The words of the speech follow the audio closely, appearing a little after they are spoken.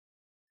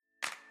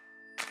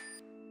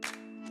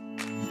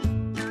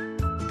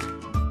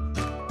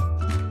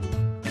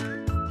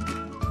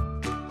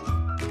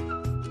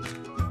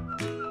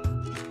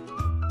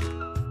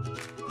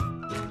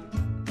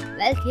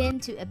Welcome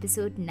to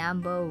episode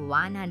number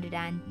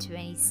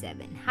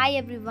 127. Hi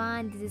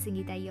everyone, this is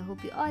Sangeeta. I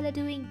hope you all are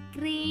doing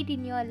great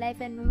in your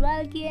life and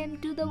welcome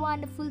to the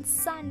wonderful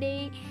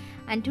Sunday.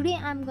 And today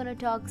I'm gonna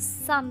talk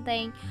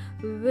something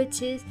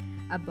which is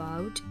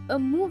about a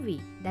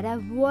movie that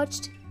I've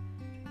watched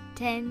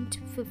 10 to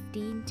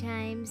 15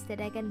 times,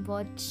 that I can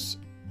watch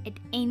at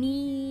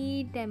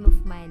any time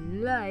of my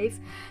life.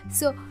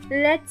 So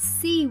let's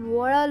see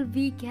what all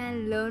we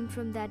can learn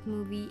from that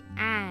movie,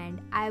 and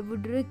I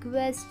would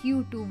request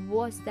you to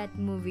watch that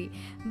movie.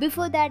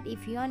 Before that,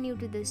 if you are new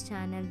to this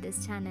channel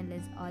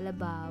is all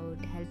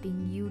about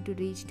helping you to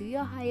reach to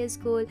your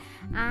highest goal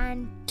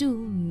and to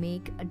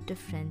make a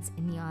difference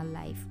in your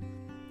life.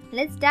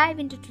 Let's dive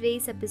into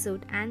today's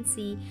episode and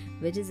see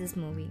which is this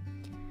movie.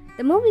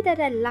 The movie that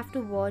I love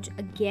to watch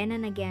again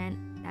and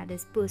again, that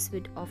is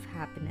Pursuit of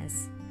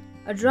Happiness,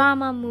 a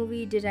drama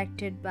movie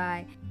directed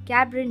by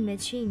Gabriel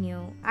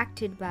Mancino,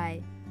 acted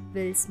by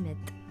Will Smith.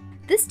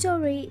 This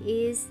story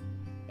is,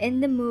 in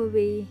the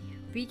movie,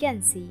 we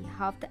can see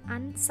how the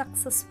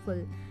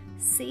unsuccessful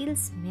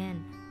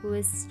salesman who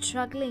is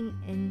struggling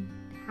in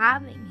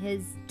having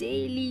his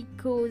daily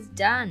chores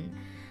done,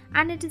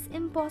 and it is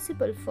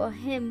impossible for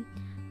him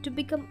to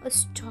become a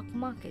stock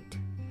market.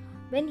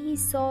 When he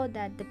saw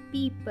that the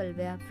people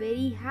were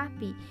very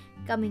happy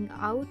coming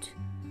out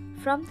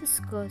from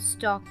the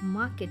stock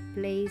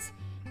marketplace,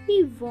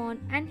 he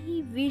won and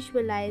he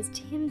visualized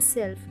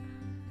himself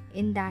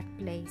in that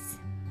place.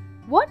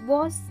 What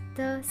was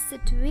the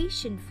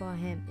situation for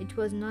him? It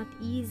was not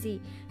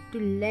easy to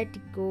let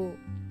go.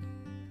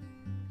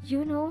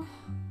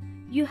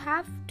 You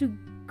have to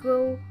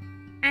go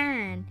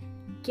and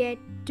get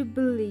to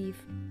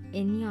believe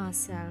in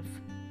yourself.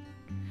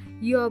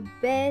 Your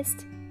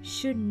best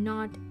should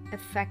not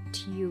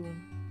affect you.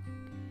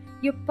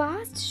 Your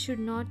past should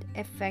not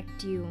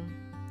affect you.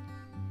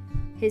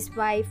 His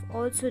wife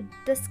also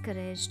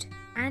discouraged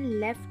and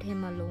left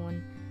him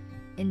alone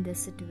in this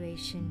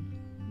situation.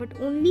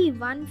 But only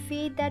one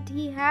faith that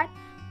he had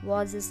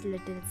was his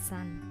little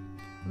son.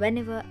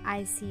 Whenever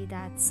I see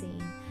that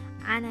scene,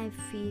 and I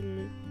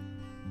feel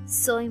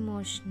so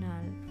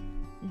emotional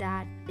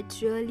that it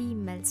really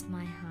melts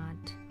my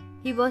heart.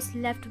 He was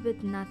left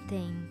with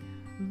nothing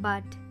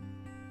but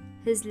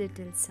his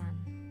little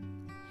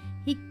son.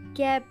 He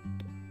kept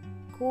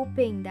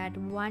hoping that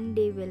one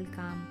day will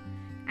come,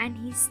 and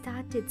he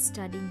started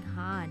studying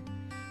hard.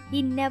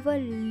 He never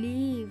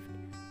lived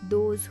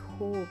those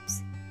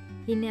hopes.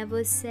 He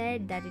never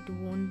said that it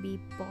won't be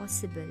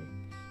possible.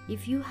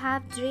 If you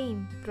have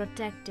dream,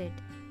 protect it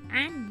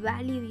and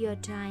value your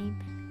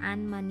time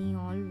and money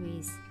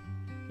always.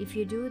 If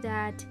you do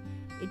that,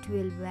 it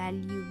will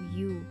value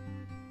you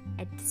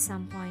at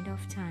some point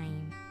of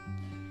time.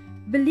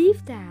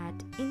 Believe that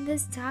in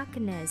this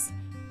darkness,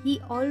 he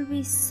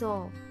always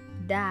saw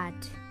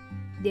that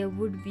there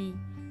would be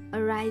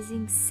a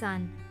rising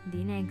sun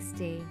the next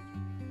day.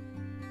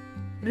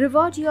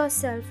 Reward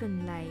yourself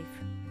in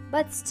life,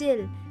 but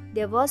still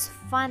there was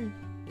fun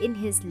in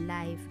his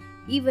life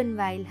even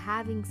while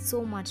having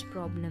so much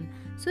problem.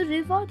 So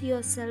reward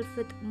yourself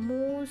with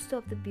most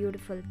of the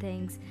beautiful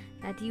things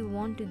that you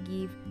want to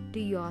give to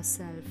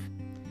yourself.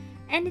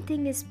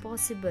 Anything is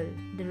possible.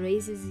 The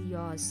race is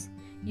yours.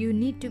 You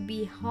need to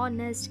be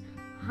honest,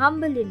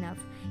 humble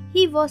enough.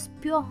 He was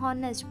pure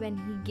honest when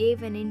he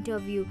gave an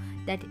interview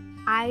that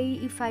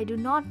if I do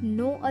not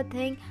know a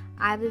thing,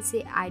 I will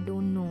say I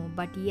don't know.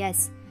 But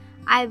yes,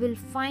 I will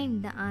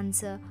find the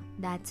answer.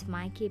 That's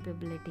my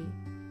capability.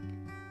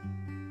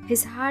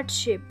 His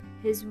hardship,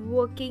 his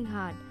working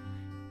hard.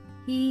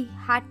 He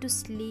had to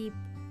sleep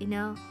in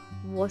a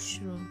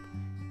washroom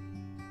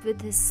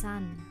with his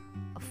son.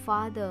 A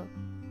father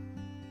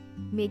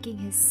making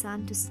his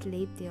son to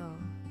sleep there.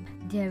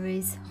 There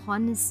is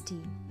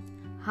honesty,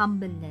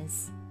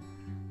 humbleness,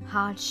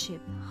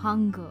 hardship,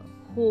 hunger,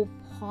 hope,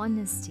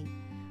 honesty,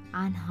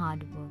 and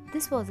hard work.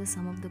 This was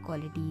some of the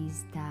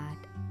qualities that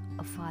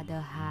a father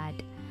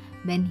had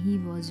when he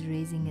was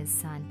raising his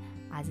son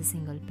as a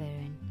single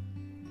parent.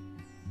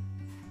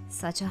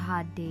 Such a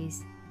hard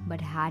days, but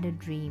had a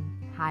dream,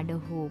 had a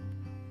hope,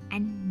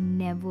 and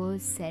never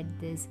said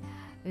this,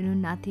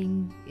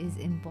 nothing is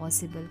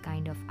impossible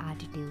kind of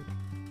attitude.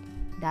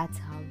 That's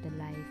how the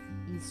life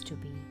is to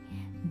be.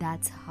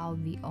 That's how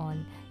we all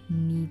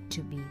need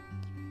to be.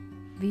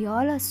 We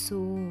all are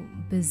so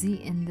busy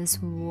in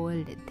this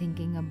world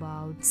thinking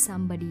about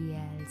somebody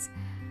else,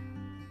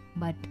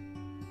 but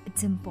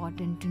it's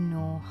important to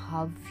know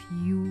how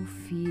you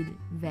feel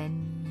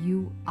when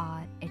you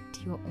are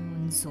at your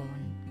own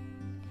zone.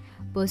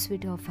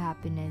 Pursuit of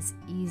Happiness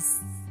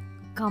is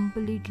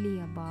completely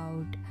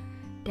about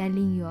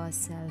telling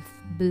yourself,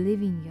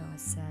 believing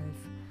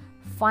yourself,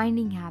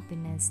 finding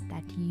happiness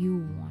that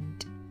you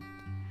want.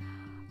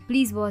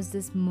 Please watch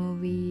this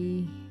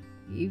movie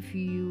if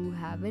you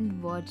haven't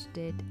watched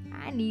it,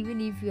 and even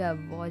if you have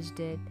watched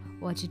it,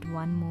 watch it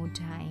one more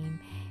time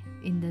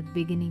in the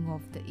beginning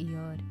of the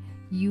year.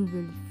 You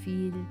will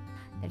feel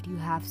that you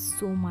have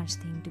so much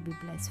thing to be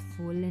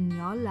blissful in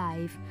your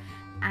life,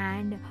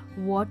 and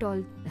what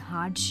all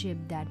hardship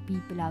that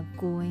people are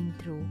going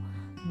through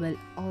will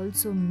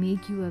also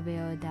make you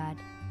aware that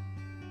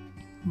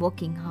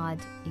working hard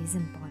is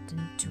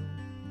important too.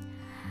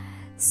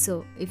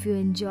 So, if you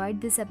enjoyed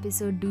this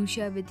episode, do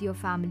share with your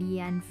family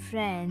and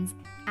friends.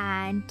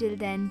 And till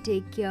then,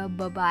 take care.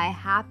 Bye bye.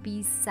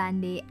 Happy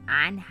Sunday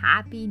and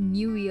Happy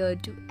New Year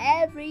to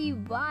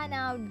everyone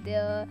out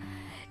there.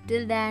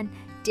 Till then,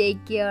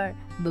 take care.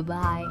 Bye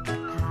bye.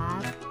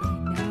 Have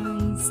a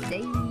nice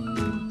day.